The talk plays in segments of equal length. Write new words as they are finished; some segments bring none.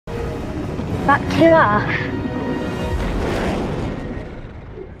back to Earth.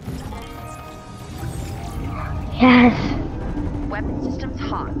 Yes. Weapon system's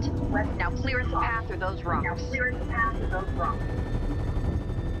hot. Now clear the path through those rocks.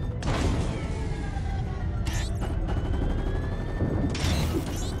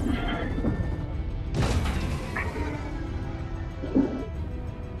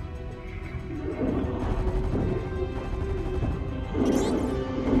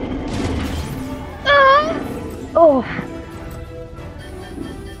 Oh.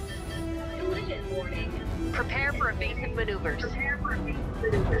 Collision warning. Prepare for evasive maneuvers. Here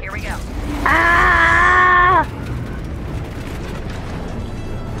we go. Ah!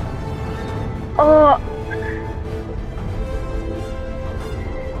 Oh.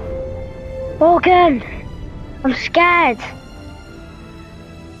 Morgan, I'm scared.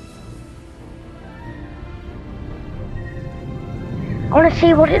 I want to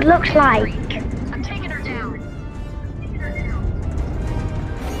see what it looks like. I'm taking her down.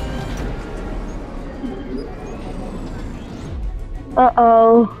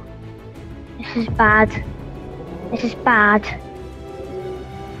 Uh-oh. This is bad. This is bad.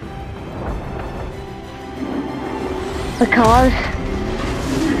 Because...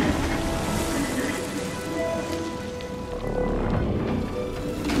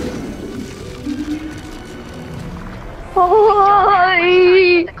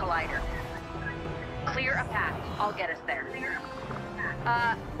 The collider. Clear a path. I'll get us there.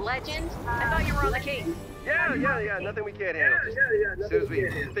 Legend? I thought you were on the case. Yeah. Nothing we can't handle. Just as soon as we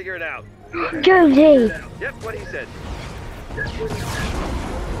figure it out. Jonesy! Yep, what he said.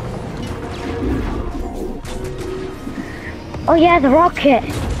 Oh yeah, the rocket!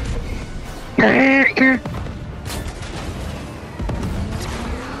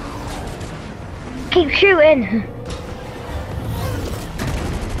 Keep shooting!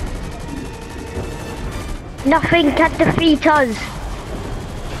 Nothing can defeat us!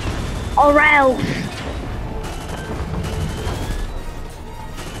 Or else!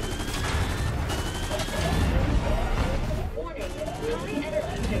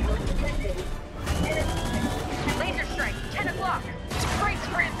 Laser strike, 10 o'clock. Brace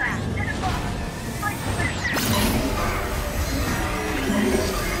for impact. 10 o'clock.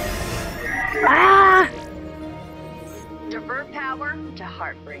 Ah! Divert power to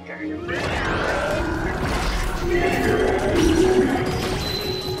Heartbreaker.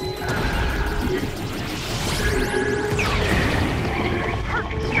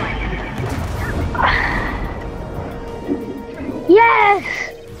 Perfect strike. Yes!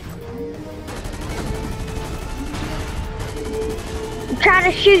 I'm trying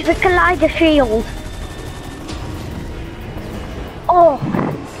to shoot the collider shield. Oh!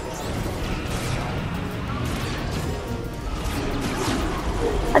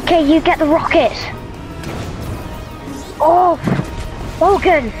 Okay, you get the rockets. Oh!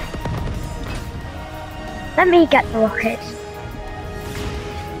 Morgan! Let me get the rockets.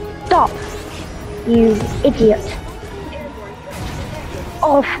 Stop! You idiot.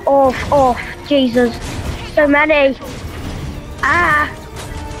 Off, Jesus. So many. Ah!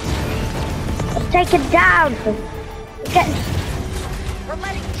 I'm taken down. We're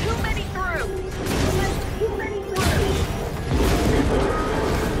letting too many through.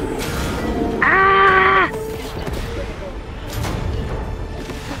 Ah!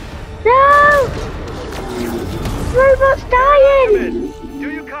 No! Robot's dying! Do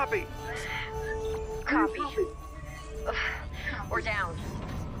you copy? Copy. Ugh, we're down.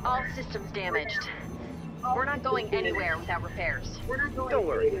 All systems damaged. We're not going anywhere without repairs. Don't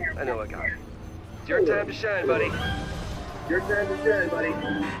worry, I know a guy. It's your time to shine, buddy. It's worth it.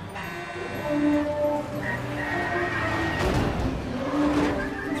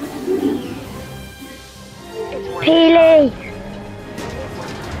 Peely!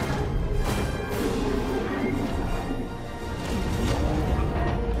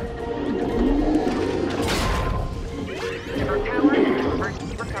 Divert power to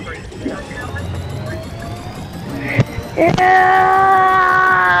emergency recovery.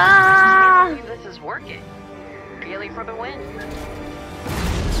 Ah! Can't believe this is working. Really for the win.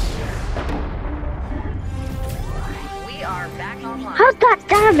 We are back online. How's that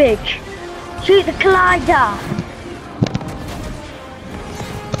damage? Shoot the collider!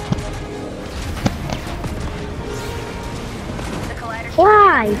 The collider's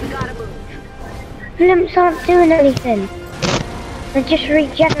Why? We gotta move. Blimps aren't doing anything. They're just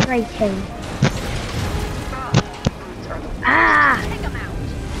regenerating. Ah! Take 'em out.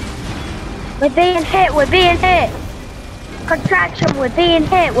 We're being hit! Contraction, we're being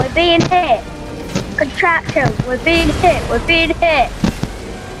hit! Contraction, we're being hit!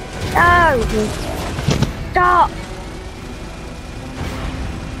 No! Stop!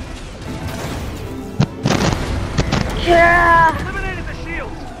 Yeah! Eliminated the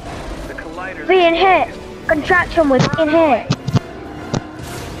shields. The colliders. Being hit! Contraction was being hit!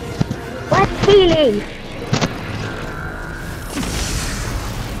 Where's Keely?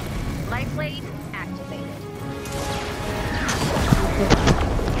 Light blade activated.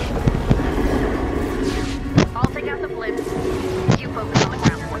 I'll take out the blimp. You focus on the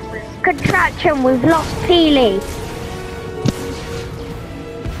ground forces. Contraction, we've lost Keely.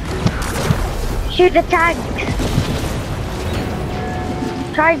 Shoot the tanks.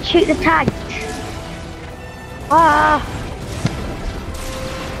 Try and shoot the tanks. Ah!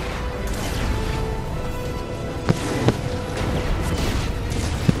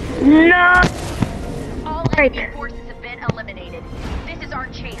 No! All enemy forces have been eliminated. This is our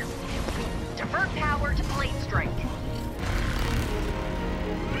chance. Divert power to blade strike.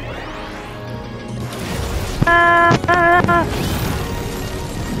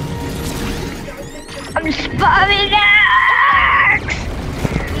 I'm spamming X!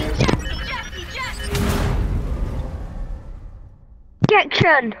 Eject!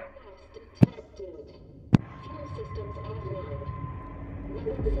 Ejection!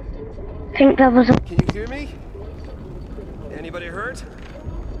 I think there was a... Can you hear me? Anybody hurt?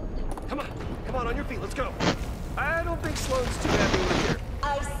 Come on your feet, let's go. I don't think Sloane's too happy we're here.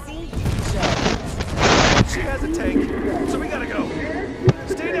 I see you, Jones. She has a tank, so we gotta go.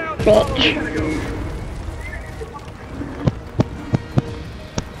 Stay down. Bitch. We gotta go.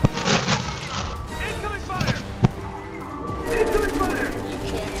 Incoming fire! Incoming fire! You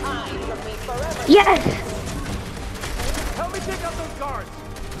can't hide from me forever. Yes! Help me take out those guards.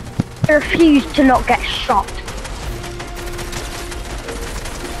 I refuse to not get shot.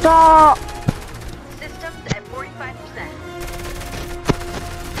 Stop! Systems at 45%.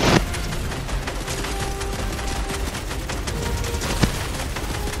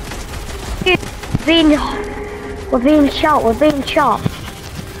 We're being shot.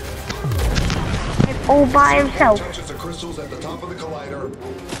 All by himself. Touches the crystals at the top of the collider,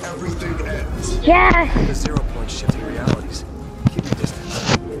 everything ends. Yes! The 0 point shifting realities. Keep your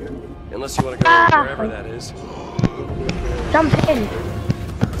distance. Unless you want to go wherever that is. Jump in.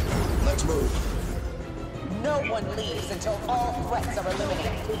 Let's move. No one leaves until all threats are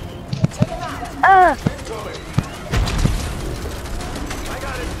eliminated. Take him out. Incoming. I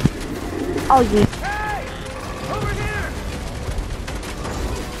got it. Oh, you. Hey! Over here!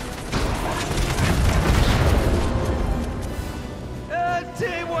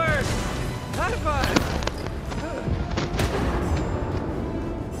 Teamwork! High five!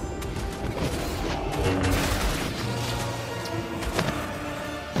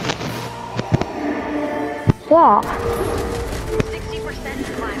 What?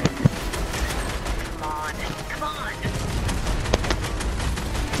 60% climbing. Come on.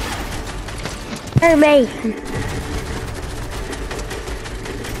 Oh, me.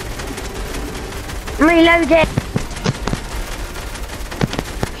 Reloaded.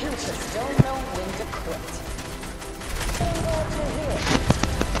 You just don't know when to quit. So glad you're here.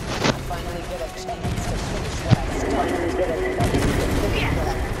 I finally get a chance to finish what I started. Yes!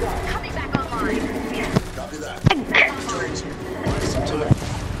 Coming back online. Copy that. Jones, buy some time.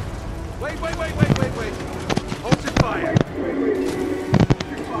 Wait. Hold your fire.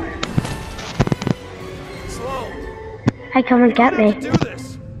 Sloan. Hey, come and get me. Do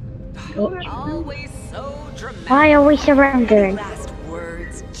this. Bitch. Always so dramatic. Why are we surrendering? Last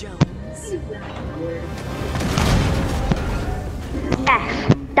words, Jones.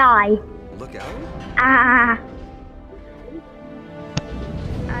 Yes. Die. Look out. Ah.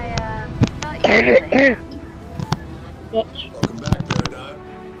 thought you were Bitch. Welcome back, Paradigm.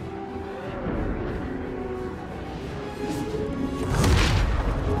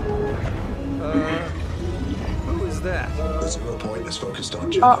 Who is that? The 0 point is focused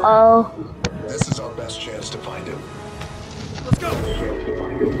on Jim. Uh-oh. This is our best chance to find him. Let's go.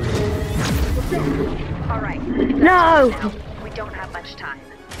 Alright. No! We don't have much time.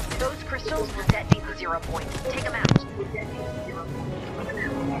 Those crystals will detonate the 0 point. Take them out.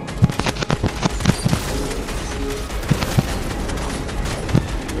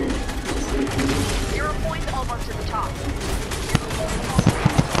 Zero point almost to the top.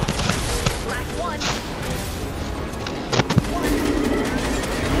 Last one.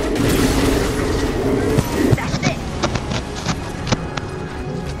 That's it.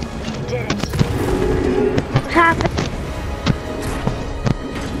 Did it. What's happened?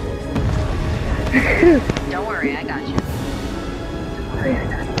 Don't worry, I got you.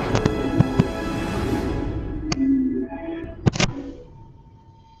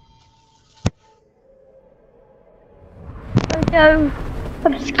 No,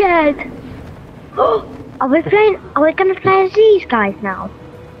 I'm scared. Are we playing? Are we gonna play as these guys now?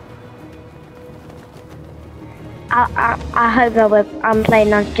 I hope that I'm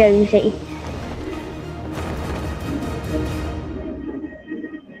playing as Jonesy.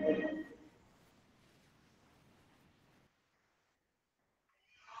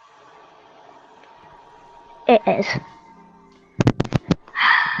 It is.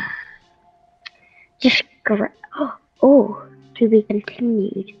 Just great. Oh, to be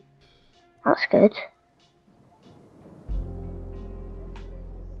continued. That's good.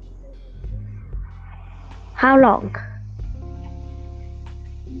 How long?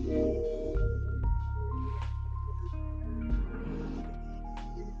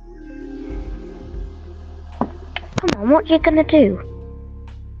 Come on, what are you gonna do?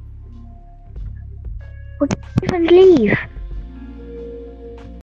 We're gonna leave.